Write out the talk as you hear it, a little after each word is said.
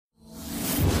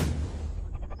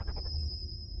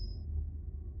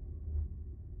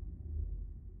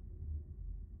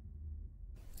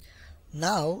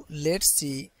Now let's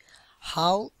see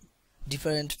how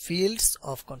different fields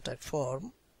of contact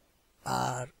form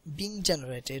are being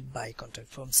generated by contact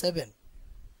form 7.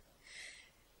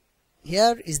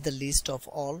 Here is the list of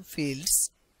all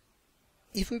fields.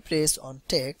 If we press on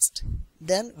text,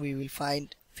 then we will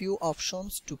find few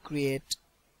options to create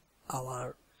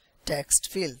our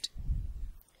text field.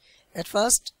 At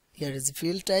first, here is the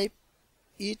field type.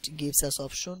 It gives us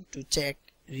option to check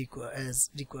as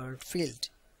required field.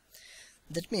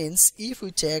 That means if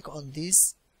we check on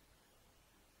this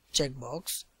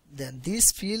checkbox, then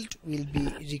this field will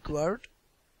be required.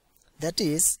 That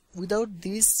is, without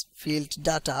this field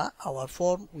data, our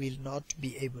form will not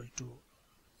be able to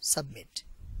submit.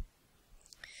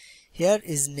 Here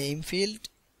is name field.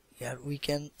 Here we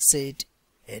can set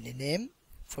any name,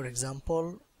 for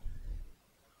example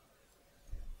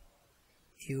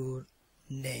your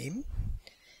name,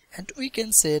 and we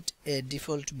can set a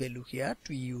default value here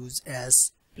to use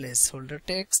as placeholder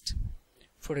text,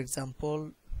 for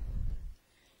example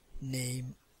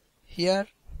name. Here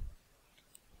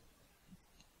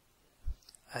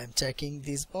I am checking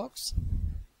this box.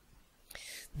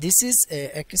 This is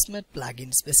a Akismet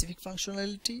plugin specific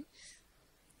functionality.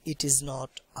 It is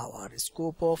not our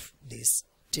scope of this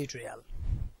tutorial.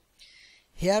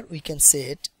 Here we can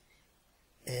set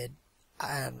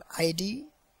an ID,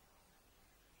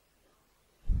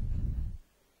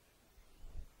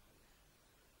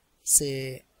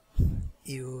 say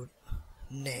your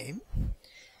name,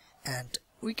 and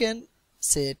we can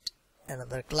set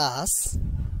another class,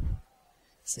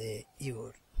 say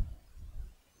your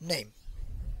name.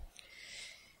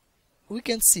 We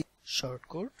can see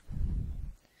shortcode,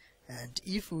 and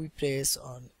if we press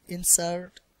on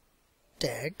insert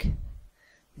tag,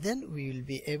 then we will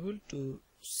be able to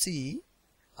see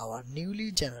our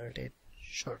newly generated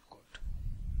shortcode.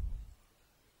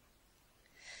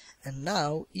 And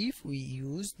now if we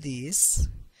use this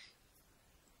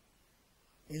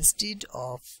instead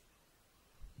of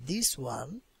this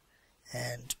one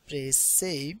and press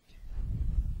save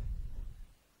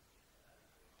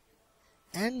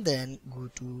and then go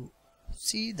to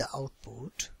see the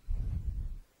output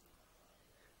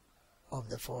of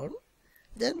the form,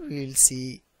 then we will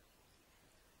see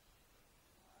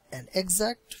an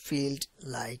exact field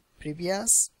like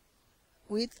previous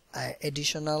with an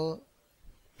additional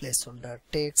placeholder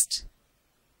text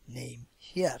name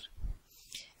here.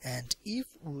 And if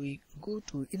we go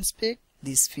to inspect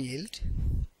this field,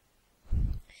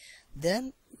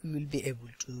 then we will be able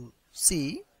to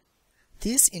see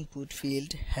this input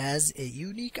field has a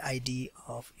unique ID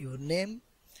of your name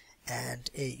and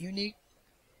a unique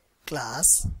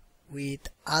class with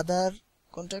other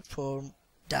contact form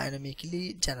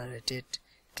dynamically generated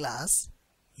class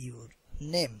your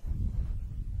name.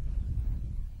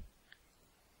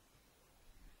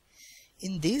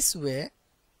 In this way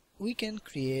we can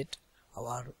create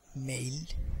our mail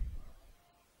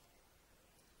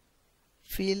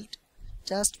field.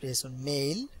 Just press on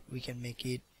mail, we can make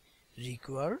it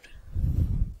required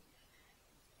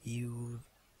your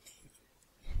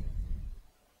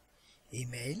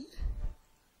email.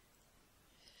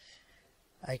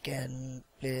 I can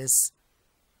place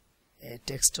a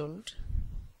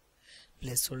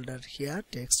placeholder here,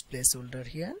 text placeholder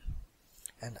here,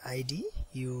 and ID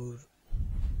your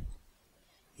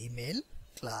email,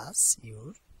 class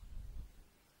your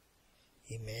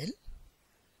email.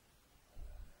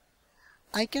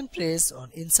 I can press on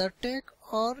insert tag,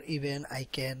 or even I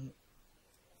can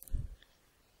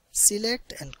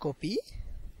select and copy,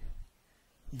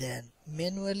 then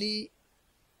manually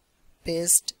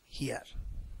paste here.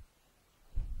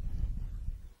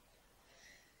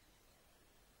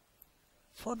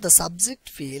 For the subject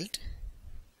field,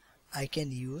 I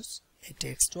can use a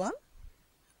text one.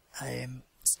 I am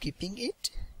skipping it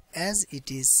as it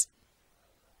is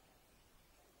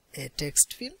a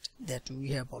text field that we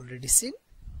have already seen.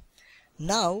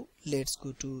 Now let's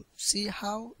go to see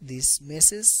how this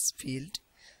message field,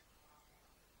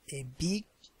 a big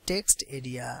text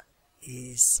area,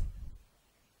 is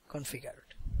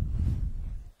configured.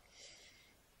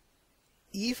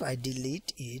 If I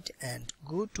delete it and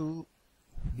go to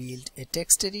build a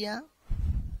text area,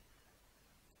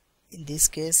 in this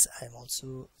case I am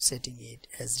also setting it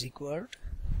as required.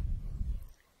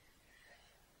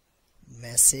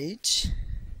 Message,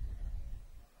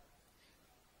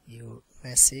 your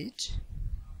message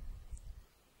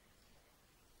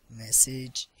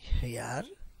here,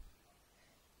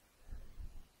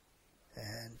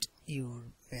 and your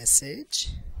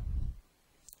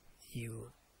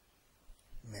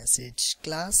message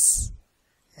class,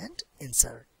 and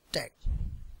insert tag.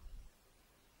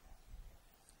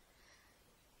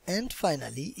 And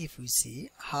finally, if we see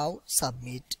how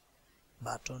submit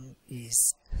button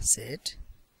is set,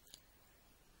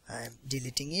 I am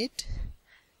deleting it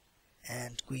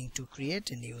and going to create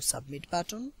a new submit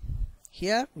button.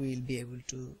 Here we will be able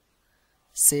to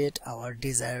set our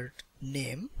desired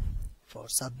name for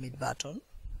submit button.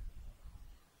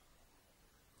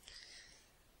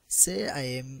 Say I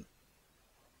am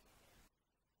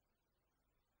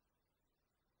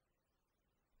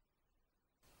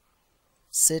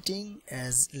setting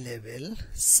as label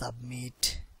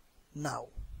submit now.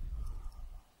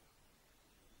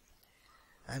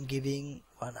 I'm giving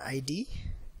one ID,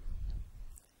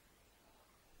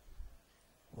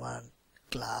 one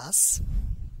class,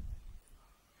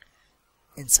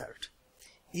 insert.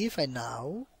 If I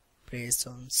now press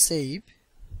on save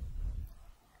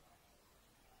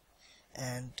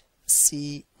and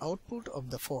see output of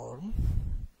the form,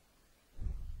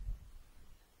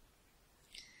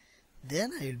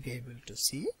 then I will be able to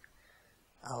see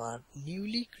our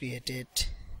newly created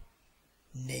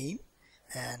name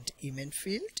and email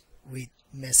field with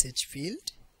message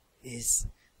field is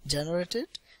generated,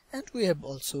 and we have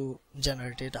also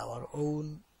generated our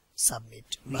own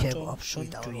submit button. We have option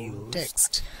with our own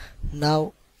text.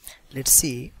 Now let's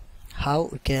see how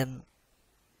we can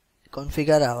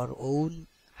configure our own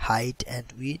height and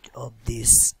width of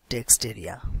this text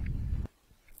area.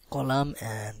 Column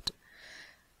and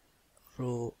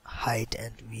row height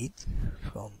and width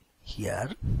from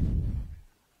here.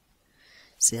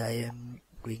 Say I am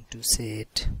going to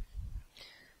set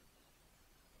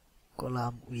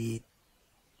column with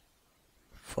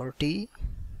 40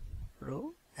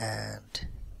 row and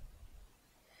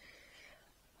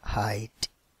height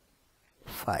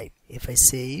 5. If I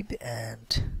save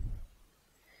and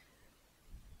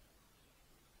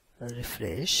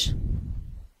refresh,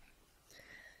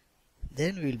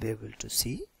 then we will be able to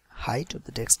see height of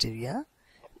the text area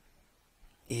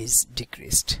is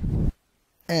decreased,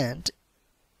 and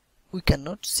we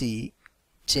cannot see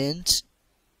change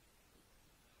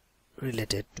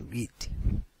related to width.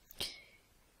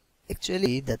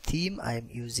 Actually, the theme I am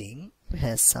using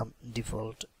has some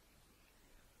default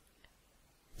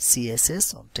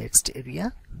CSS on text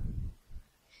area.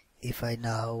 If I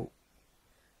now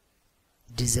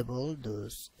disable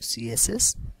those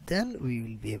CSS, then we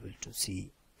will be able to see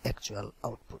actual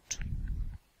output.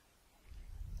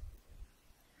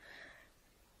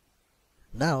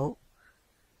 Now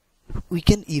we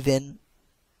can even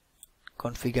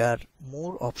configure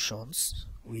more options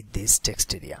with this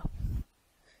text area.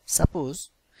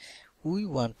 Suppose we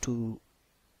want to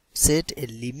set a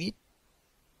limit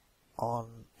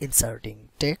on inserting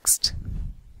text.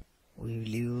 We will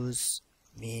use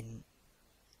min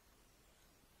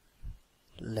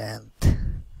length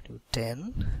to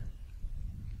 10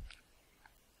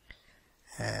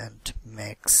 and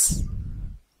max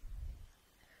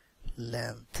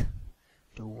length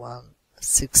to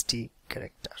 160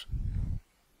 character.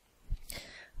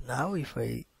 Now if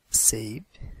I save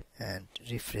and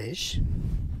refresh,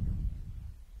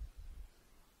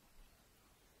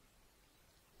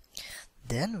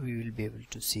 then we will be able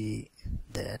to see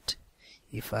that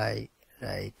if I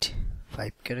write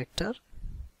 5 character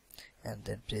and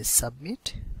then press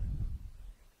submit,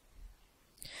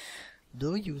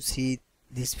 though you see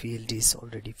this field is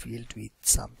already filled with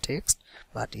some text,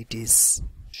 but it is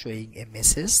showing a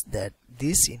message that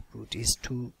this input is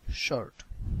too short.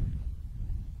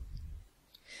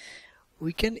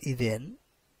 We can even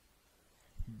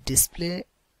display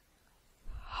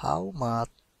how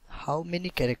many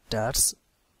characters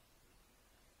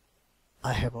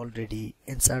I have already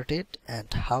inserted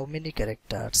and how many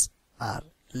characters are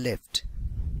left.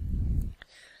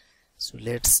 So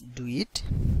let's do it.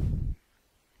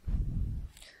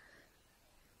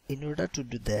 In order to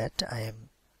do that, I am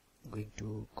going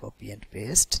to copy and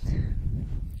paste,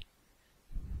 and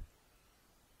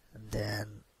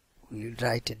then we will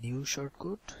write a new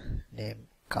shortcut named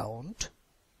count.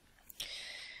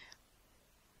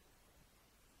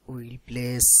 We will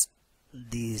place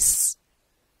this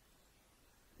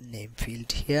name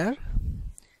field here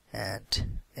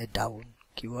and a down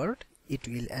keyword. It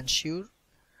will ensure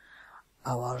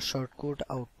our shortcode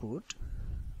output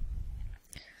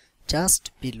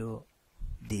just below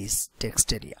this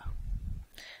text area.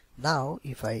 Now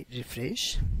if I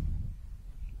refresh,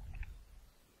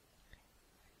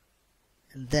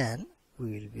 and then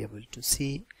we will be able to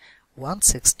see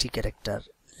 160 character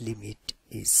limit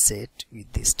is set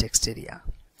with this text area.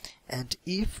 And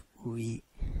if we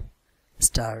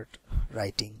start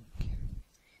writing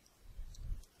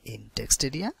in text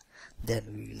area,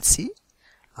 then we will see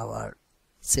our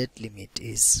set limit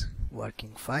is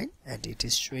working fine, and it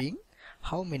is showing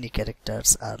how many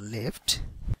characters are left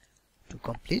to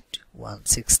complete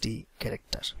 160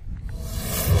 character.